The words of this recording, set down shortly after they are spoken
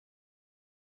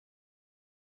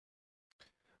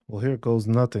Well, here goes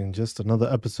nothing. Just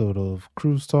another episode of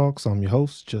CruzTalks. I'm your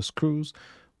host, Just Cruz.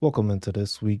 Welcome into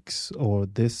this week's or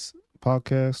this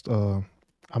podcast.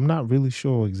 I'm not really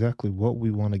sure exactly what we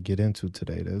want to get into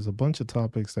today. There's a bunch of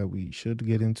topics that we should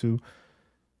get into.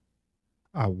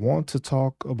 I want to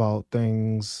talk about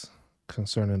things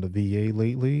concerning the VA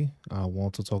lately. I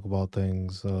want to talk about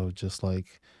things just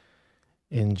like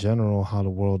in general, how the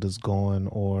world is going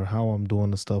or how I'm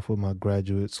doing the stuff with my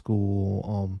graduate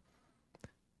school.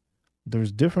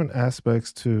 There's different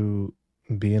aspects to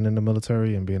being in the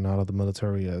military and being out of the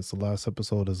military. As the last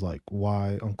episode is like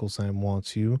why Uncle Sam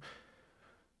wants you.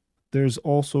 There's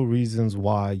also reasons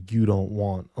why you don't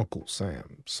want Uncle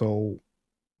Sam. So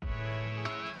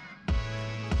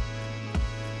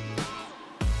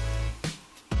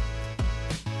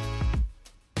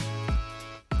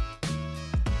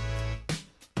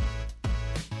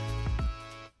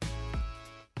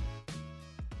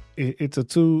it's a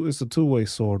two-way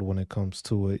sword when it comes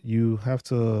to it. You have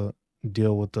to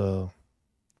deal with the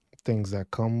things that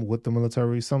come with the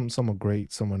military. Some are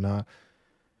great, some are not.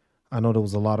 I know there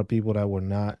was a lot of people that were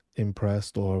not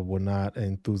impressed or were not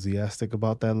enthusiastic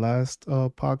about that last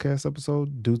podcast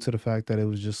episode due to the fact that it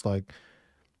was just like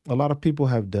a lot of people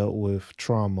have dealt with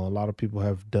trauma. A lot of people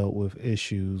have dealt with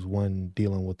issues when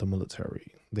dealing with the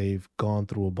military. They've gone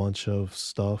through a bunch of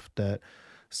stuff that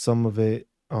some of it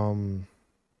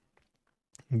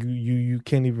you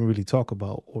can't even really talk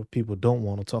about or people don't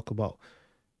want to talk about.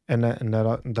 And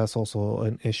that's also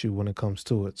an issue when it comes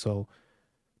to it. So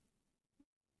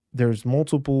there's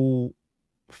multiple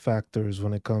factors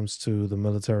when it comes to the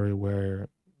military where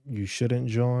you shouldn't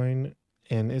join,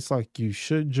 and it's like you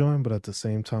should join, but at the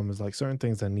same time it's like certain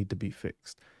things that need to be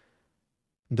fixed.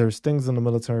 There's things in the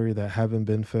military that haven't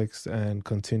been fixed and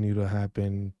continue to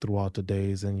happen throughout the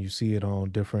days, and you see it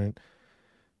on different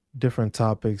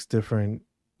topics, different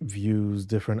views,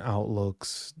 different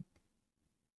outlooks.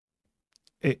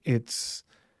 It's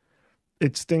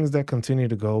things that continue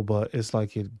to go, but it's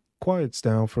like it quiets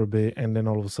down for a bit, and then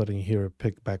all of a sudden you hear it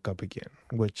pick back up again,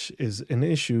 which is an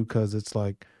issue because it's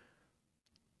like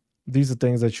these are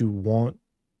things that you want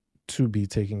to be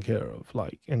taken care of.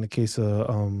 Like in the case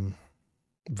of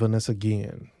Vanessa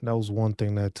Guillen, that was one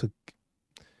thing that took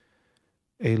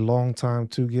a long time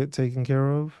to get taken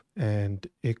care of, and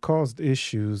it caused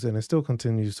issues, and it still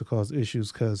continues to cause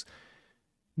issues because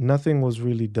nothing was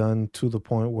really done to the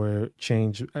point where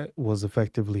change was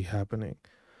effectively happening.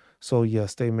 So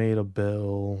yes, they made a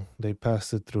bill, they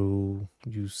passed it through.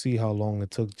 You see how long it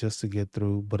took just to get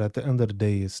through, but at the end of the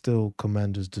day, it's still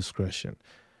commander's discretion.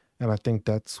 And I think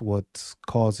that's what's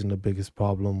causing the biggest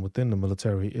problem within the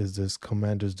military is this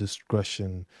commander's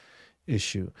discretion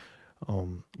issue.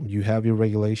 You have your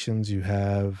regulations, you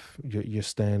have your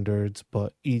standards,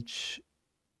 but each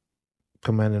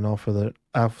commanding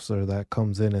officer that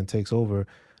comes in and takes over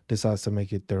decides to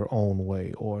make it their own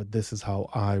way, or this is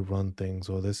how I run things,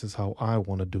 or this is how I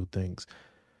want to do things.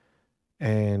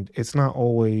 And it's not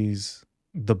always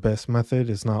the best method.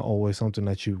 It's not always something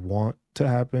that you want to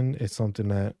happen. It's something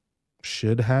that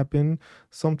should happen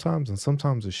sometimes, and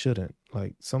sometimes it shouldn't.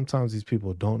 Like sometimes these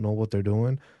people don't know what they're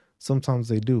doing. Sometimes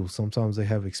they do. Sometimes they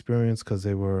have experience because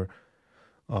they were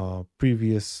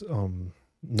previous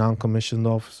non-commissioned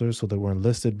officers, so they were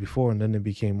enlisted before and then they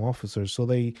became officers. So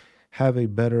they have a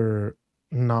better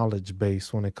knowledge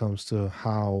base when it comes to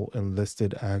how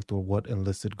enlisted act or what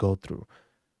enlisted go through.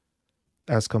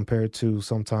 As compared to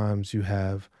sometimes you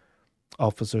have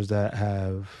officers that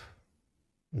have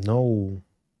no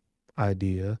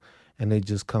idea and they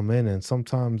just come in, and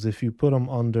sometimes if you put them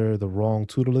under the wrong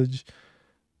tutelage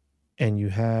and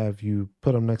you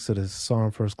put them next to the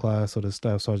sergeant first class or the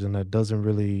staff sergeant that doesn't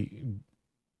really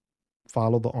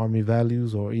follow the army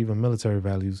values or even military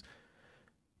values,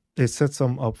 it sets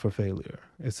them up for failure.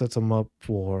 It sets them up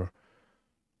for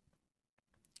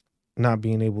not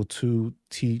being able to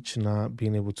teach, not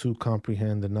being able to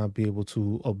comprehend, and not be able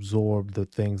to absorb the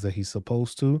things that he's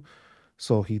supposed to.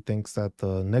 So he thinks that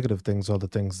the negative things are the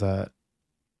things that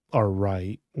are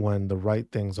right when the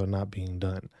right things are not being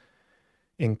done.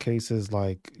 In cases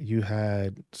like you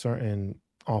had certain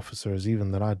officers,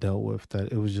 even that I dealt with,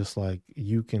 that it was just like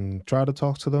you can try to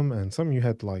talk to them, and some you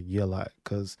had to like yell at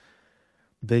because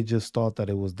they just thought that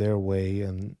it was their way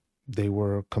and they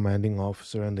were a commanding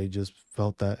officer and they just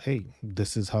felt that, hey,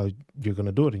 this is how you're going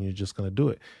to do it and you're just going to do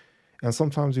it. And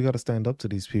sometimes you got to stand up to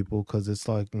these people because it's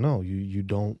like, no, you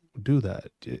don't do that.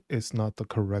 It's not the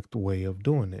correct way of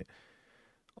doing it,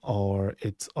 or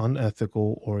it's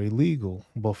unethical or illegal.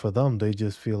 But for them, they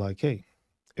just feel like, hey,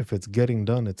 if it's getting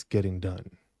done, it's getting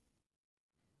done.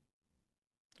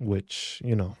 Which,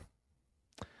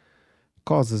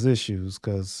 causes issues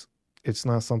because it's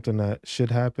not something that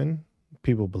should happen.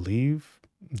 People believe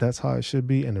that's how it should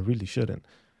be, and it really shouldn't.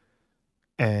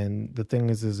 And the thing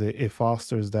is it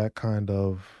fosters that kind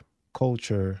of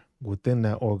culture within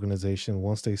that organization.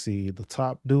 Once they see the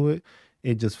top do it,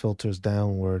 it just filters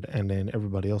downward, and then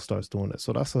everybody else starts doing it.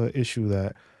 So that's an issue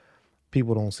that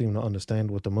people don't seem to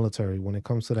understand with the military. When it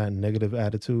comes to that negative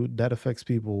attitude, that affects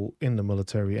people in the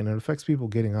military, and it affects people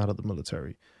getting out of the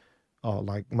military.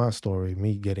 Like my story,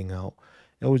 me getting out.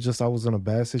 It was just I was in a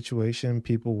bad situation.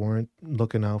 People weren't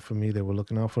looking out for me. They were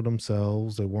looking out for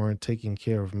themselves. They weren't taking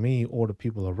care of me or the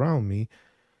people around me.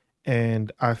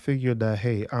 And I figured that,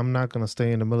 hey, I'm not going to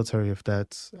stay in the military if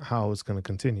that's how it's going to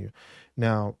continue.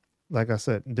 Now, like I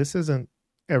said, this isn't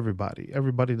everybody.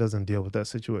 Everybody doesn't deal with that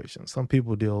situation. Some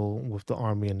people deal with the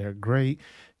army and they're great.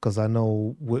 Because I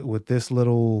know with this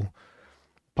little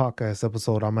podcast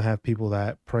episode, I'm gonna have people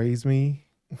that praise me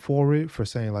for it, for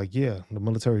saying like, yeah, the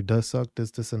military does suck,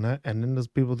 this and that. And then there's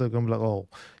people that are gonna be like, oh,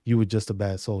 you were just a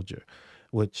bad soldier.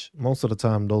 Which most of the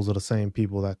time those are the same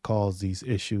people that cause these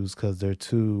issues because they're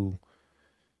too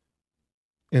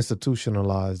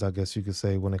institutionalized, I guess you could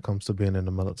say, when it comes to being in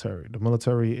the military. The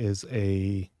military is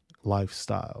a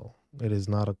lifestyle. It is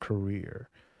not a career.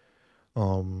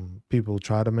 People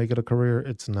try to make it a career.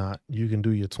 It's not. You can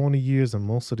do your 20 years, and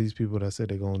most of these people that say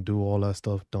they're gonna do all that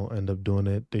stuff don't end up doing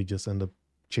it. They just end up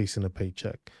chasing a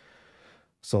paycheck.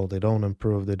 So they don't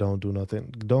improve, they don't do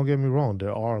nothing. Don't get me wrong,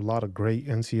 there are a lot of great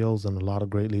NCOs and a lot of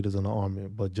great leaders in the army,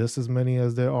 but just as many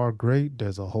as there are great,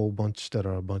 there's a whole bunch that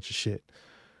are a bunch of shit.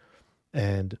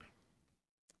 And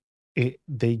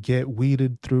they get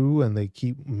weeded through, and they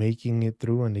keep making it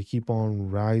through, and they keep on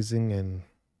rising and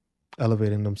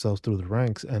elevating themselves through the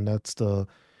ranks. And that's the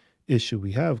issue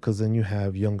we have, because then you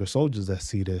have younger soldiers that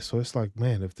see this. So it's like,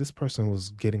 man, if this person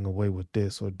was getting away with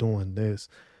this or doing this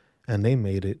and they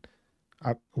made it,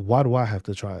 why do I have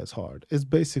to try as hard? It's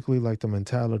basically like the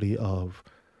mentality of,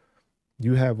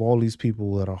 you have all these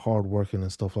people that are hardworking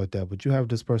and stuff like that, but you have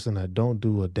this person that don't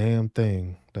do a damn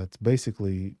thing, that's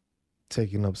basically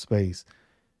taking up space,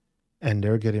 and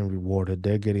they're getting rewarded,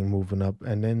 they're getting moving up.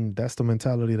 And then that's the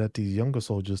mentality that these younger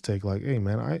soldiers take, like, hey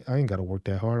man, I ain't gotta work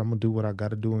that hard, I'm gonna do what I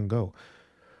gotta do and go.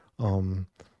 um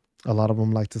a lot of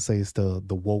them like to say it's the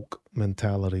woke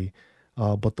mentality,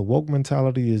 but the woke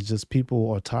mentality is just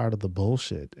people are tired of the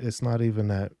bullshit. It's not even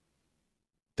that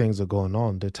things are going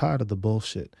on, they're tired of the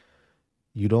bullshit.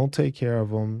 You don't take care of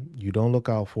them, you don't look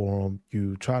out for them,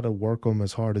 you try to work them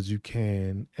as hard as you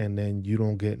can, and then you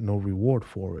don't get no reward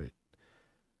for it.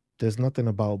 There's nothing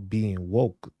about being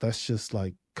woke. That's just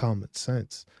like common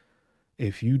sense.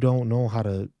 If you don't know how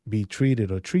to be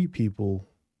treated or treat people,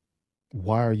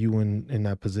 why are you in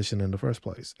that position in the first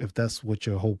place? If that's what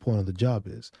your whole point of the job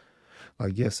is.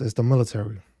 Like, yes, it's the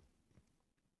military.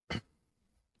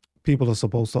 People are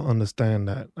supposed to understand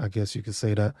that. I guess you could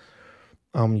say that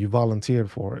you volunteered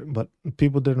for it, but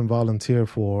people didn't volunteer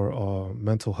for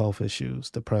mental health issues,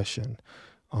 depression,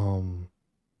 um,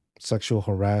 sexual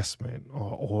harassment,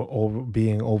 or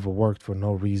being overworked for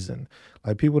no reason.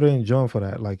 Like, people didn't join for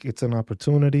that. Like, it's an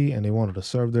opportunity and they wanted to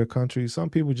serve their country. Some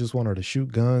people just wanted to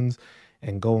shoot guns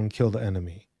and go and kill the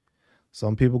enemy.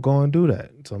 Some people go and do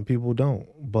that. Some people don't.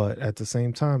 But at the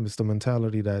same time, it's the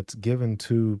mentality that's given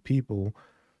to people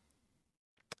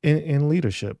in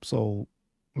leadership. So,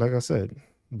 like I said,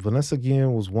 Vanessa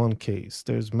Guillen was one case.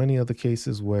 There's many other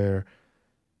cases where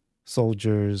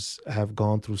soldiers have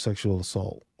gone through sexual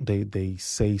assault. They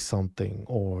say something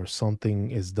or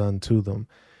something is done to them,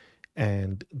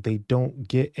 and they don't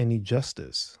get any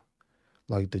justice.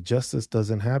 Like, the justice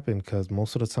doesn't happen because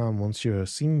most of the time, once you're a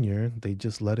senior, they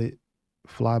just let it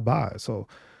fly by. So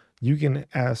you can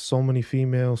ask so many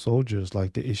female soldiers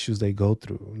like the issues they go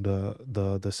through,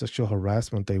 the sexual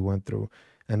harassment they went through,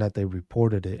 and that they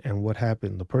reported it, and what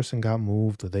happened. The person got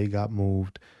moved, or they got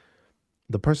moved.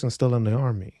 The person's still in the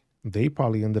army. They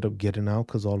probably ended up getting out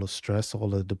because all the stress, all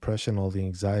the depression, all the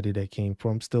anxiety that came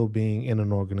from still being in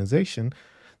an organization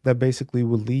that basically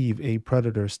would leave a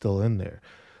predator still in there.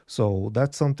 So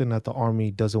that's something that the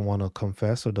army doesn't want to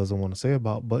confess or doesn't want to say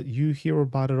about, but you hear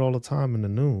about it all the time in the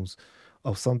news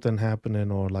of something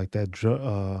happening, or like that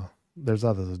there's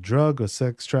either a drug or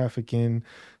sex trafficking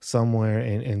somewhere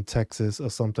in Texas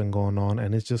or something going on,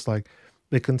 and it's just like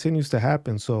it continues to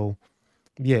happen. So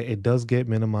yeah, it does get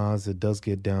minimized, it does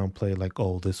get downplayed, like,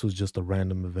 oh, this was just a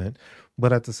random event.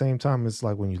 But at the same time, it's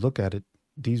like, when you look at it,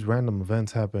 these random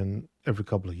events happen every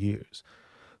couple of years.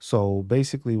 So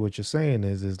basically what you're saying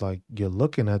is like, you're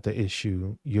looking at the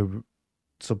issue, you're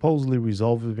supposedly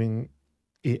resolving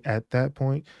it at that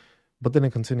point, but then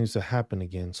it continues to happen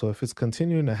again. So if it's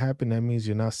continuing to happen, that means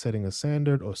you're not setting a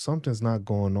standard or something's not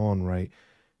going on right,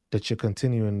 that you're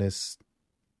continuing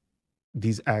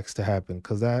these acts to happen.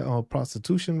 Because that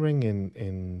prostitution ring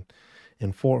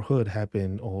in Fort Hood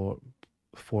happened, or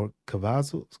Fort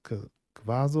Cavazos,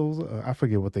 I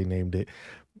forget what they named it,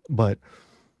 but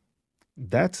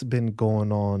that's been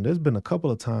going on. There's been a couple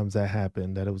of times that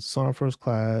happened, that it was Sergeant First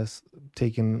Class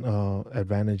taking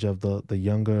advantage of the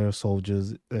younger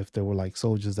soldiers, if they were like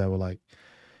soldiers that were like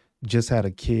just had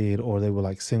a kid, or they were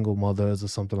like single mothers or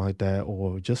something like that,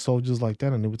 or just soldiers like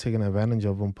that, and they were taking advantage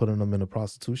of them, putting them in a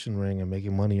prostitution ring and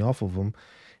making money off of them.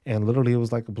 And literally, it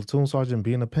was like a platoon sergeant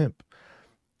being a pimp.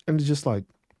 And it's just like,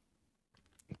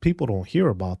 people don't hear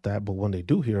about that, but when they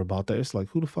do hear about that, it's like,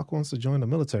 who the fuck wants to join the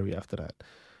military after that?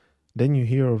 Then you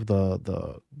hear of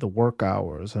the work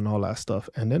hours and all that stuff.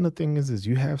 And then the thing is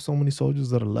you have so many soldiers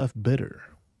that are left bitter.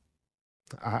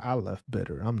 I left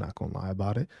bitter. I'm not gonna lie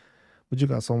about it. But you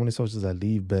got so many soldiers that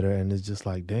leave bitter, and it's just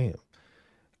like, damn,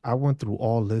 I went through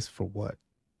all this for what?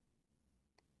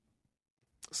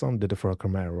 Some did it for a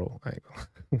Camaro. I ain't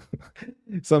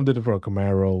gonna- Some did it for a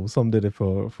Camaro. Some did it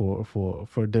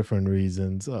for different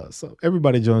reasons. So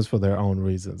everybody joins for their own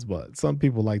reasons. But some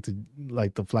people like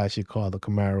the flashy car, the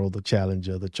Camaro, the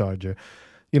Challenger, the Charger.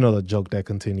 You know, the joke that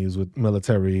continues with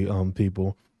military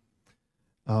people.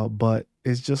 But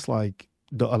it's just like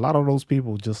a lot of those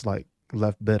people just like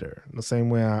left bitter. The same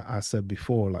way I said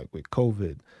before, like with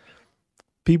COVID,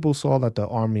 people saw that the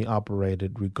army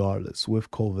operated regardless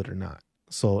with COVID or not.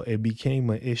 So it became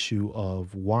an issue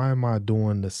of, why am I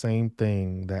doing the same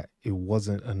thing that it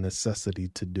wasn't a necessity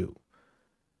to do?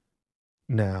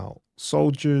 Now,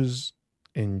 soldiers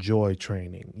enjoy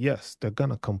training. Yes, they're going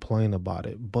to complain about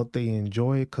it, but they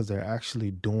enjoy it because they're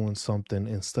actually doing something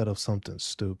instead of something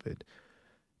stupid.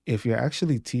 If you're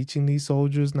actually teaching these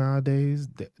soldiers nowadays,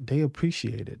 they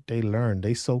appreciate it. They learn,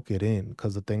 they soak it in.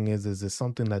 Because the thing is it's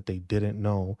something that they didn't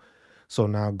know. So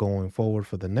now going forward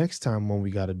for the next time when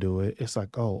we got to do it, it's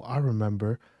like, oh, I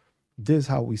remember this,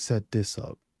 how we set this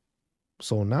up.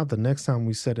 So now the next time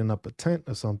we setting up a tent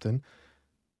or something,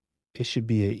 it should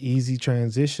be an easy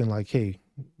transition. Like, hey,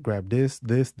 grab this,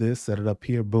 set it up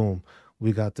here, boom,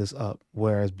 we got this up.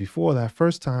 Whereas before, that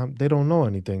first time, they don't know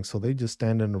anything, so they just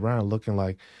standing around looking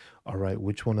like, all right,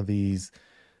 which one of these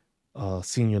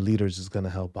senior leaders is gonna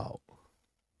help out?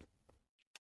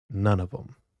 None of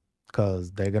them,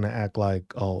 because they're gonna act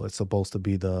like, oh, it's supposed to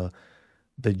be the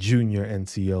junior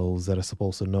NCOs that are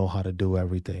supposed to know how to do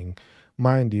everything.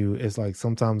 Mind you, it's like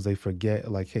sometimes they forget,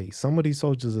 like, hey, some of these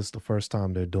soldiers, it's the first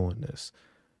time they're doing this.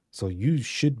 So you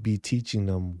should be teaching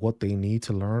them what they need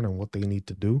to learn and what they need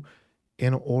to do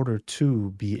in order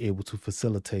to be able to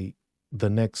facilitate the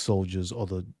next soldiers or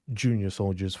the junior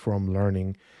soldiers from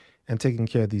learning and taking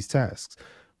care of these tasks.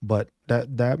 But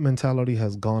that mentality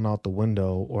has gone out the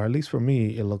window, or at least for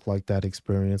me, it looked like that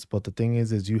experience. But the thing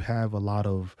is you have a lot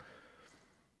of,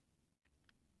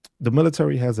 the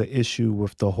military has an issue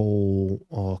with the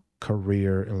whole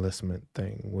career enlistment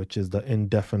thing, which is the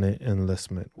indefinite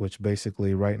enlistment, which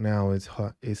basically right now it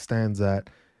stands at,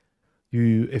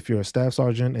 you, if you're a staff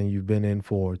sergeant and you've been in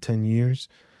for 10 years,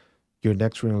 your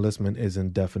next reenlistment is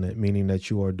indefinite, meaning that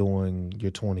you are doing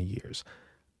your 20 years.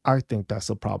 I think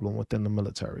that's a problem within the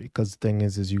military, because the thing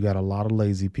is you got a lot of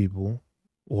lazy people,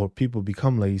 or people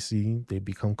become lazy, they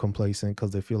become complacent because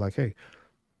they feel like, hey,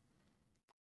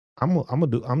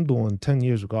 I'm doing 10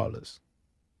 years regardless.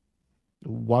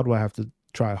 Why do I have to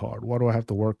try hard? Why do I have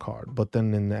to work hard? But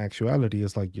then in the actuality,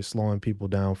 it's like you're slowing people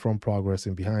down from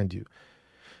progressing behind you.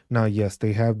 Now, yes,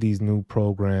 they have these new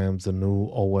programs, the new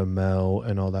OML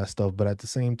and all that stuff, but at the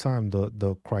same time,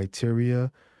 the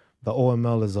criteria, the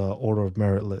OML is a order of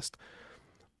merit list.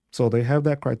 So they have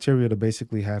that criteria to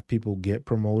basically have people get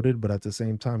promoted, but at the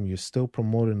same time, you're still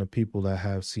promoting the people that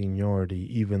have seniority,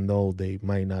 even though they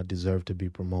might not deserve to be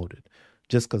promoted,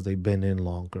 just because they've been in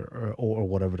longer, or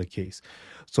whatever the case.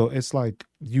 So it's like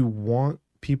you want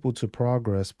people to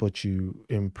progress, but you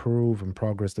improve and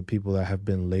progress the people that have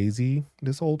been lazy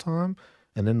this whole time.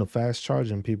 And then the fast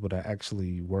charging people that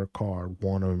actually work hard,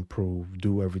 want to improve,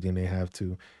 do everything they have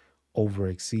to, over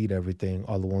exceed everything,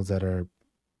 are the ones that are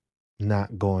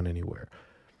not going anywhere.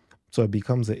 So it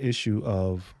becomes an issue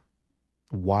of,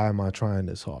 why am I trying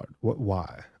this hard?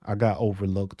 Why? I got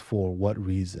overlooked for what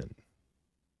reason?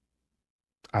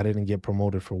 I didn't get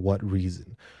promoted for what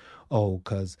reason? Oh,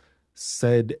 because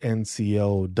said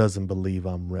NCO doesn't believe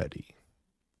I'm ready.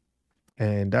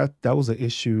 And that was an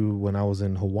issue when I was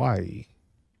in Hawaii.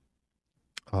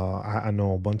 I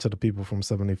know a bunch of the people from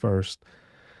 71st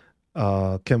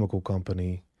Chemical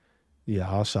Company. Yeah,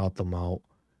 I'll shout them out.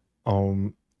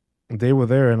 Um, they were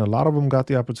there, and a lot of them got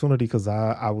the opportunity because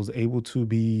I was able to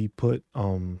be put.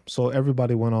 So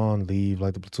everybody went on leave,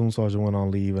 like the platoon sergeant went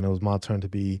on leave, and it was my turn to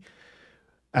be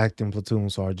acting platoon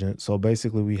sergeant. So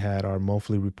basically, we had our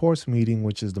monthly reports meeting,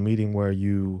 which is the meeting where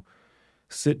you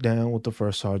sit down with the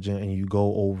first sergeant and you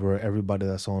go over everybody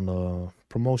that's on the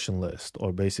promotion list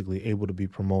or basically able to be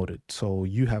promoted. So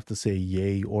you have to say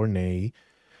yay or nay,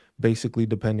 basically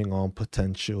depending on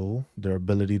potential, their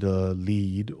ability to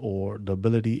lead, or the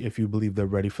ability if you believe they're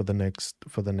ready for the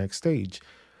next stage.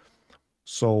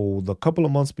 So the couple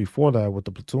of months before that, with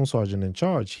the platoon sergeant in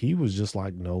charge, he was just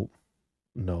like, nope,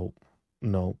 nope,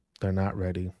 nope, they're not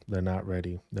ready, they're not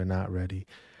ready, they're not ready.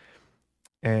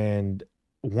 And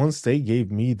once they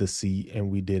gave me the seat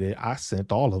and we did it, I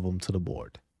sent all of them to the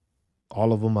board.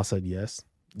 All of them, I said yes,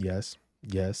 yes,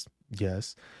 yes,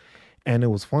 yes. And it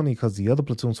was funny because the other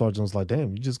platoon sergeant was like,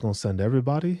 damn, you just gonna send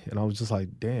everybody? And I was just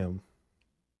like, damn,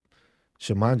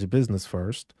 should mind your business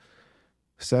first.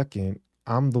 Second,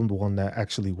 I'm the one that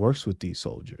actually works with these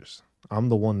soldiers. I'm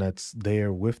the one that's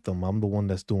there with them. I'm the one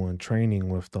that's doing training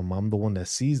with them. I'm the one that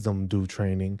sees them do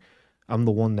training. I'm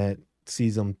the one that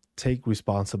sees them take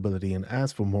responsibility and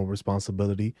ask for more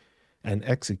responsibility and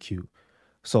execute.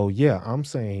 So yeah, I'm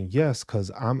saying yes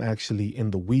because I'm actually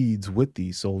in the weeds with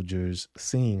these soldiers,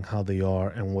 seeing how they are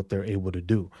and what they're able to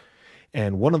do.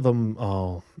 And one of them,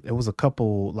 it was a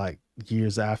couple like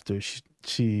years after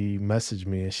she messaged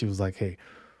me and she was like, "Hey,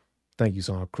 thank you,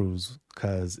 Son Cruz,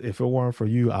 because if it weren't for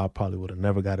you, I probably would have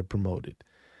never got it promoted.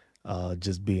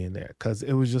 Just being there, because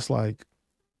it was just like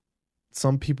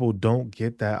some people don't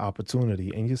get that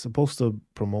opportunity, and you're supposed to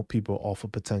promote people off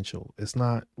of potential. It's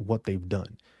not what they've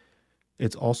done.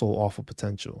 It's also off of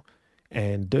potential.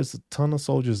 And there's a ton of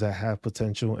soldiers that have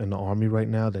potential in the army right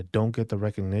now that don't get the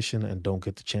recognition and don't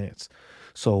get the chance.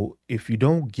 So if you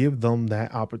don't give them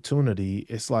that opportunity,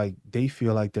 it's like they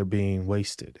feel like they're being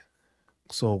wasted.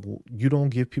 So you don't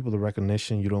give people the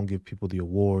recognition, you don't give people the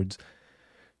awards,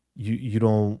 you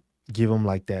don't give them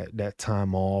like that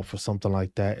time off or something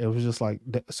like that. It was just like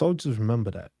soldiers remember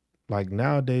that. Like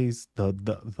nowadays, the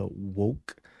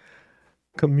woke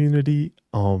community,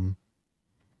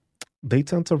 they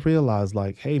tend to realize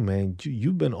like, hey man,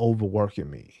 you've been overworking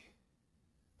me.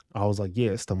 I was like, yeah,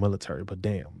 it's the military, but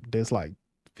damn, there's like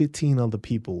 15 other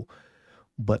people,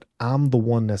 but I'm the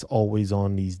one that's always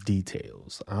on these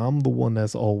details. I'm the one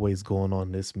that's always going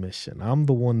on this mission. I'm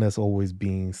the one that's always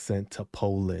being sent to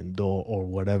Poland or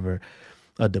whatever,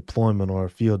 a deployment or a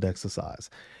field exercise.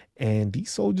 And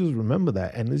these soldiers remember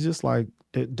that. And it's just like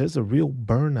there's a real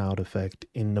burnout effect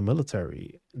in the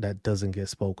military that doesn't get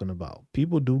spoken about.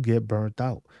 People do get burnt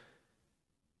out.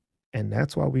 And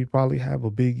that's why we probably have a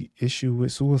big issue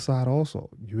with suicide also.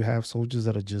 You have soldiers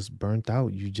that are just burnt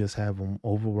out. You just have them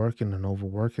overworking and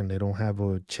overworking. They don't have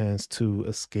a chance to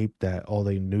escape that. All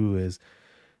they knew is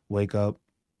wake up,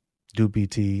 do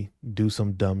PT, do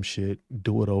some dumb shit,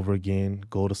 do it over again,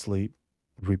 go to sleep,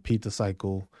 repeat the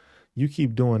cycle. You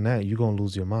keep doing that, you're going to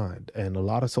lose your mind. And a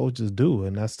lot of soldiers do.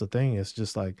 And that's the thing. It's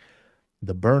just like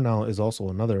the burnout is also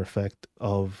another effect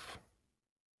of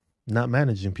not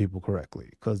managing people correctly,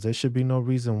 because there should be no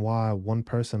reason why one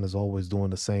person is always doing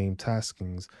the same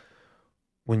taskings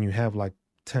when you have like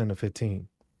 10 or 15,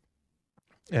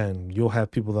 and you'll have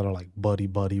people that are like buddy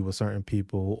buddy with certain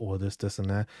people or this and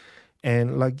that.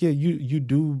 And like, yeah, you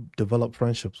do develop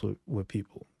friendships with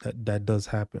people. That does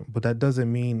happen, but that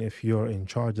doesn't mean if you're in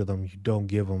charge of them, you don't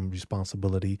give them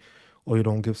responsibility, or you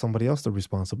don't give somebody else the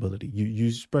responsibility.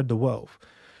 You spread the wealth.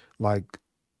 Like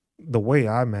the way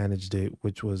I managed it,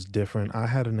 which was different, I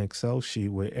had an Excel sheet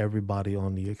with everybody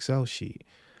on the Excel sheet.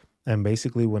 And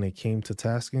basically, when it came to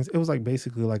taskings, it was like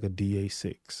basically like a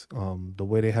DA6. The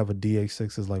way they have a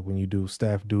DA6 is like when you do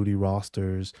staff duty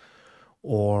rosters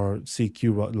or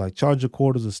CQ, like charge of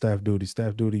quarters of staff duty.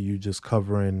 Staff duty, you just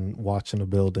covering, watching the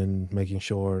building, making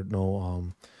sure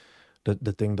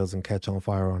the thing doesn't catch on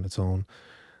fire on its own,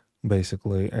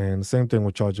 basically. And same thing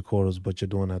with charge of quarters, but you're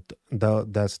doing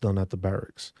that's done at the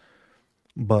barracks.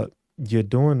 But you're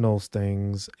doing those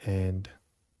things, and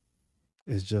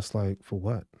it's just like, for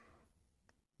what?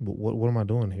 What am I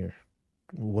doing here?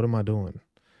 What am I doing?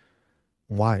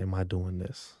 Why am I doing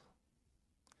this?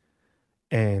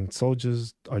 And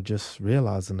soldiers are just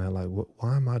realizing that, like,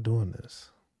 why am I doing this?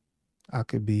 I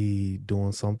could be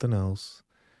doing something else.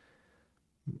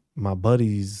 My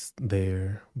buddy's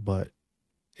there, but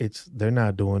they're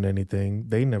not doing anything.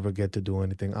 They never get to do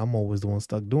anything. I'm always the one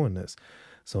stuck doing this.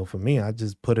 So for me, I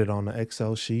just put it on the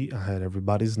Excel sheet. I had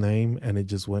everybody's name, and it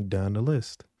just went down the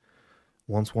list.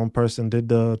 Once one person did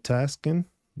the tasking,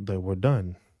 they were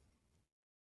done.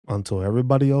 Until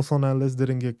everybody else on that list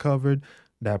didn't get covered,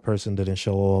 that person didn't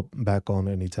show up back on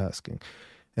any tasking.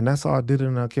 And that's how I did it,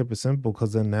 and I kept it simple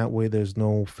because then that way there's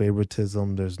no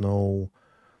favoritism, there's no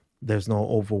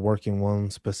overworking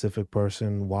one specific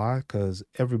person. Why? Because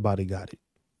everybody got it.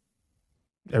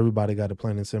 Everybody got it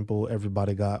plain and simple.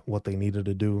 Everybody got what they needed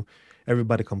to do.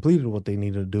 Everybody completed what they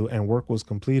needed to do, and work was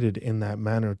completed in that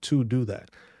manner to do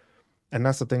that. And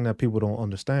that's the thing that people don't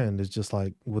understand. It's just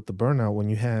like with the burnout, when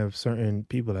you have certain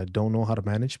people that don't know how to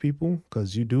manage people,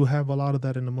 because you do have a lot of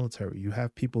that in the military. You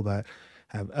have people that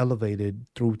have elevated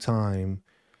through time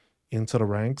into the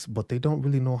ranks, but they don't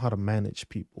really know how to manage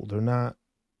people.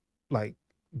 Like,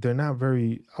 they're not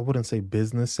very, I wouldn't say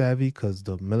business savvy, because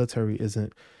the military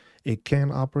isn't, it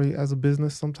can operate as a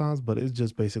business sometimes, but it's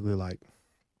just basically like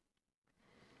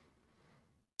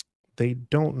they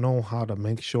don't know how to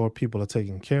make sure people are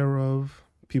taken care of,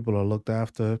 people are looked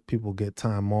after, people get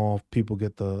time off, people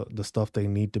get the stuff they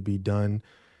need to be done,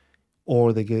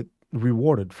 or they get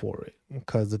rewarded for it.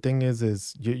 Because the thing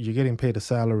is you're getting paid a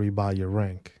salary by your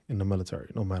rank in the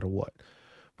military, no matter what.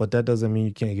 But that doesn't mean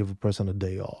you can't give a person a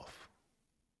day off,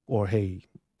 or hey,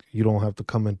 you don't have to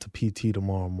come into PT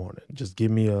tomorrow morning. Just give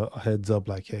me a heads up,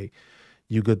 like, hey,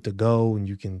 you good to go and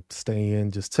you can stay in.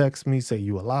 Just text me, say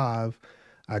you alive.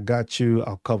 I got you.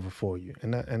 I'll cover for you,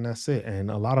 and that's it.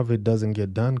 And a lot of it doesn't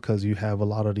get done because you have a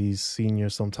lot of these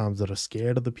seniors sometimes that are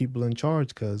scared of the people in charge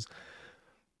because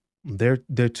they're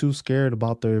too scared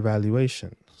about their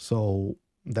evaluation. So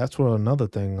that's where another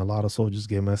thing a lot of soldiers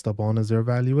get messed up on is their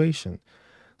evaluation.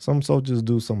 Some soldiers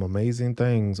do some amazing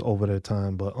things over their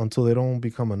time, but until they don't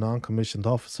become a non-commissioned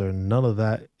officer, none of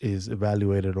that is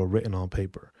evaluated or written on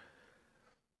paper.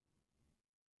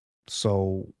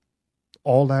 So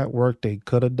all that work they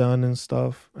could have done and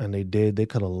stuff, and they did, they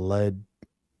could have led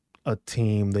a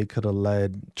team, they could have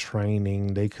led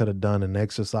training, they could have done an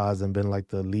exercise and been like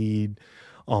the lead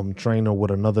trainer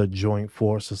with another joint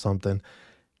force or something,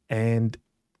 and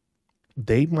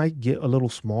they might get a little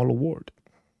small award.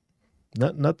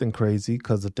 Nothing crazy,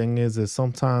 because the thing is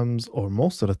sometimes, or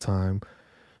most of the time,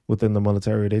 within the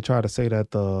military, they try to say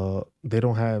that they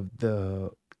don't have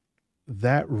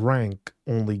that rank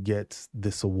only gets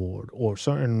this award, or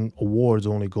certain awards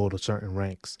only go to certain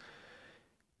ranks.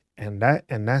 And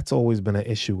that's always been an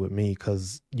issue with me,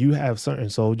 because you have certain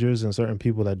soldiers and certain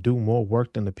people that do more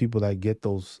work than the people that get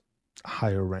those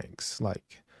higher ranks.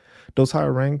 Like, those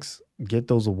higher ranks get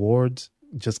those awards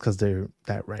just because they're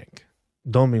that rank.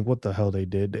 Don't mean what the hell they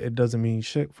did. It doesn't mean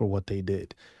shit for what they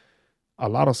did. A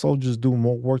lot of soldiers do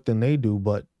more work than they do,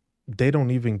 but they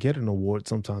don't even get an award.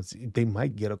 Sometimes they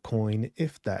might get a coin,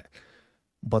 if that,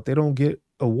 but they don't get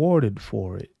awarded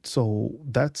for it. So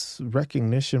that's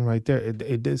recognition right there.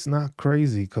 It's not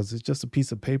crazy because it's just a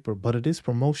piece of paper, but it is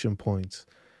promotion points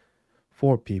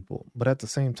for people. But at the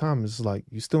same time, it's like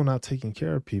you're still not taking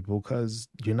care of people because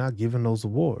you're not giving those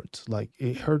awards. Like,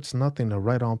 it hurts nothing to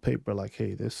write on paper, like,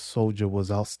 hey, this soldier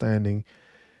was outstanding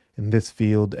in this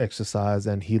field exercise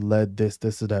and he led this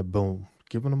or that. Boom,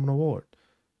 giving them an award.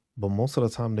 But most of the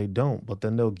time they don't. But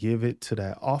then they'll give it to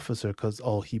that officer because,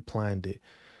 oh, he planned it.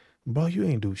 Bro, you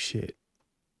ain't do shit.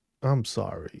 I'm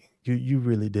sorry. You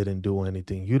really didn't do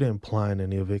anything. You didn't plan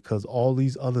any of it because all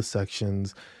these other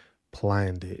sections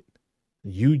planned it.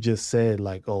 You just said,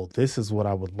 like, oh, this is what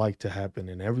I would like to happen,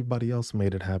 and everybody else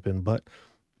made it happen, but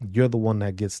you're the one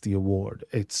that gets the award.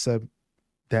 Except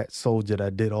that soldier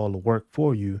that did all the work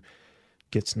for you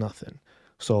gets nothing.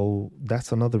 So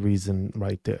that's another reason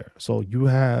right there. So you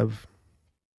have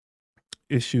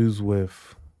issues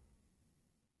with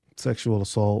sexual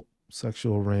assault,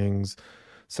 sexual rings,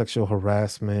 sexual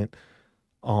harassment,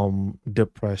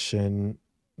 depression,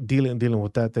 dealing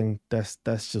with that thing. That's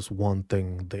just one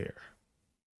thing there.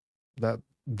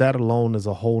 That alone is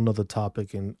a whole nother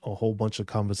topic, and a whole bunch of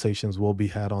conversations will be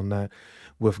had on that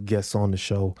with guests on the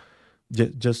show.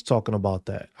 Just talking about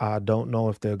that. I don't know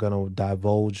if they're gonna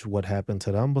divulge what happened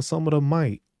to them, but some of them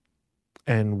might,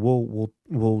 and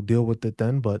we'll deal with it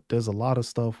then. But there's a lot of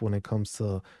stuff when it comes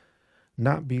to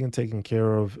not being taken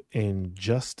care of in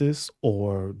justice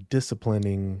or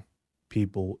disciplining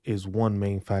people is one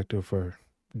main factor for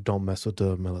don't mess with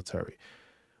the military.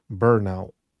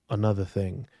 Burnout, another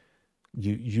thing.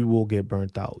 You will get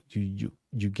burnt out. You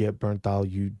get burnt out.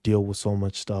 You deal with so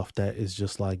much stuff that is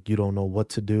just like you don't know what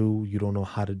to do. You don't know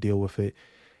how to deal with it,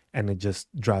 and it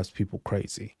just drives people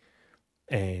crazy.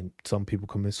 And some people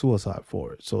commit suicide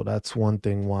for it. So that's one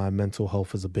thing why mental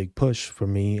health is a big push for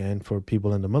me and for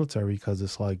people in the military, because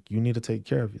it's like you need to take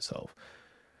care of yourself.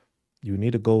 You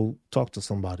need to go talk to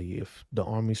somebody. If the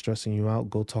army's stressing you out,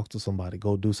 go talk to somebody.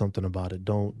 Go do something about it.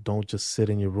 Don't just sit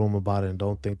in your room about it and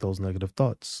don't think those negative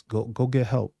thoughts. Go get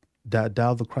help.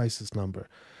 Dial the crisis number.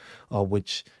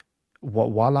 which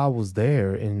while I was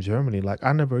there in Germany, like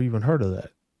I never even heard of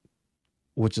that,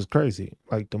 which is crazy.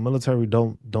 Like the military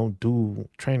don't do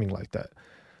training like that.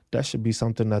 That should be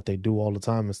something that they do all the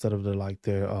time instead of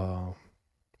they're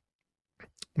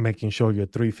making sure you're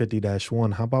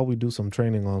 350-1. How about we do some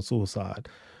training on suicide,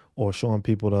 or showing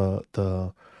people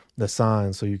the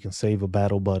signs so you can save a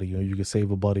battle buddy, or you can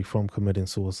save a buddy from committing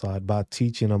suicide by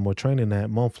teaching them or training that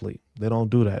monthly. They don't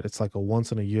do that. It's like a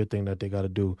once in a year thing that they got to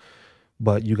do,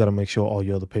 but you got to make sure all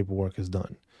your other paperwork is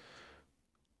done.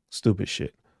 Stupid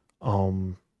shit.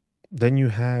 Then you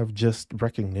have just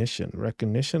recognition.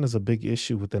 Recognition is a big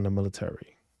issue within the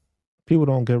military. People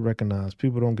don't get recognized.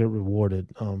 People don't get rewarded.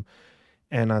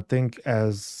 And I think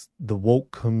as the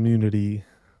woke community,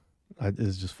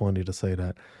 it's just funny to say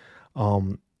that,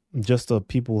 just the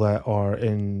people that are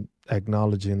in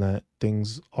acknowledging that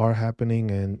things are happening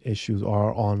and issues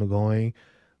are ongoing,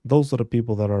 those are the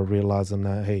people that are realizing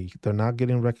that, hey, they're not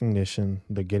getting recognition,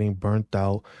 they're getting burnt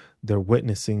out, they're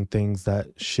witnessing things that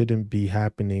shouldn't be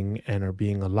happening and are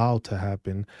being allowed to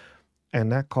happen.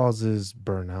 And that causes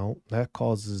burnout, that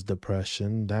causes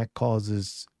depression, that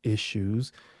causes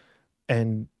issues.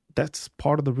 And that's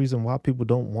part of the reason why people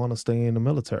don't want to stay in the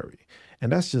military.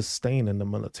 And that's just staying in the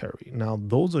military. Now,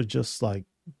 those are just like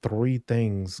 3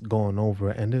 things going over,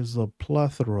 and there's a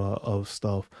plethora of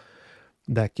stuff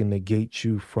that can negate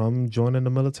you from joining the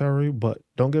military. But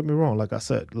don't get me wrong, like I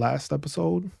said last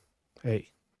episode, hey,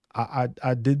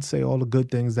 I did say all the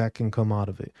good things that can come out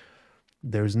of it.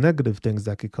 There's negative things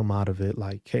that could come out of it,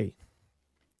 like, hey,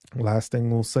 last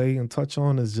thing we'll say and touch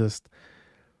on is just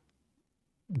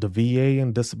the VA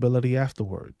and disability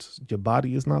afterwards. Your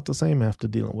body is not the same after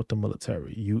dealing with the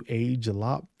military. You age a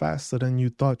lot faster than you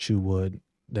thought you would,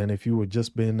 than if you were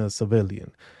just being a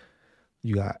civilian.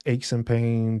 You got aches and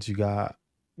pains, you got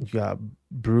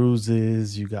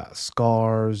bruises, you got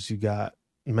scars, you got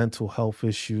mental health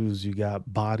issues, you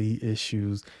got body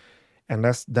issues. And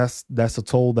that's a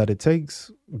toll that it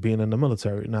takes being in the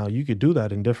military. Now, you could do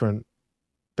that in different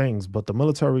things, but the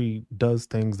military does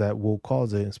things that will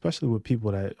cause it, especially with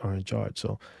people that are in charge.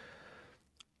 So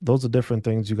those are different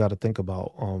things you got to think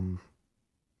about.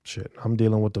 Shit, I'm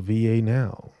dealing with the VA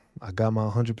now. I got my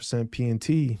 100%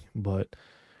 PNT, but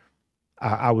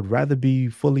I would rather be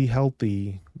fully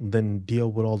healthy than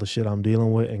deal with all the shit I'm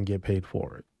dealing with and get paid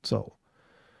for it. So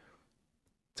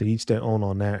to each their own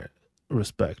on that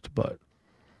respect, but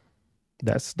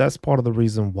that's part of the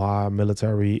reason why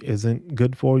military isn't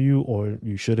good for you, or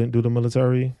you shouldn't do the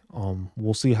military.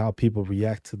 We'll see how people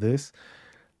react to this.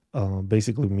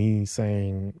 Basically me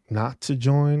saying not to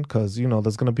join, because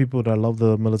there's gonna be people that love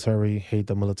the military, hate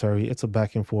the military. It's a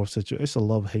back and forth situation. It's a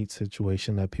love-hate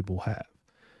situation that people have.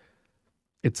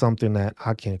 It's something that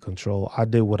I can't control. I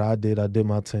did what I did. I did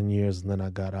my 10 years and then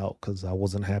I got out because I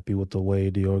wasn't happy with the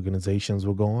way the organizations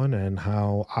were going and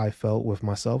how I felt with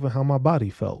myself and how my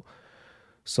body felt.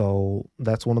 So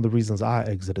that's one of the reasons I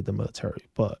exited the military.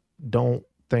 But don't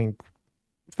think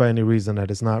for any reason that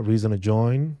it's not reason to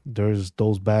join. There's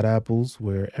those bad apples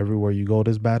where everywhere you go,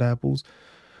 there's bad apples.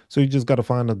 So you just got to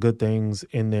find the good things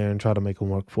in there and try to make them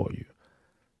work for you.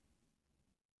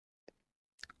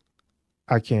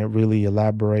 I can't really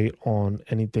elaborate on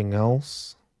anything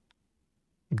else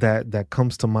that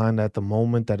comes to mind at the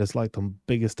moment that is like the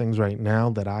biggest things right now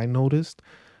that I noticed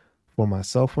for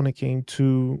myself when it came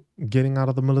to getting out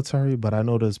of the military. But I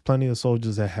know there's plenty of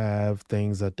soldiers that have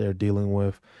things that they're dealing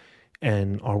with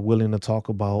and are willing to talk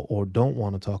about or don't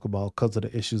want to talk about because of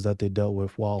the issues that they dealt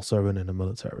with while serving in the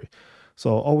military.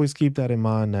 So always keep that in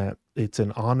mind, that it's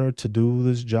an honor to do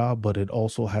this job, but it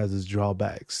also has its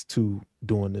drawbacks to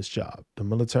doing this job. The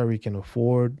military can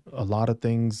afford a lot of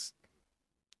things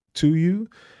to you,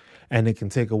 and it can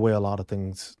take away a lot of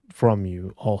things from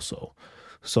you also.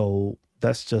 So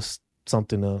that's just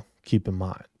something to keep in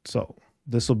mind. So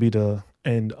this will be the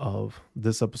end of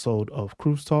this episode of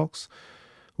CruzTalks.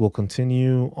 We'll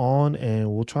continue on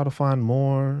and we'll try to find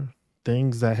more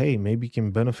things that, hey, maybe can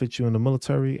benefit you in the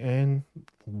military and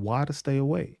why to stay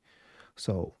away.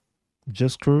 So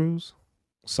just Cruz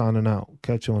signing out.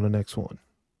 Catch you on the next one.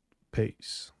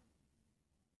 Peace.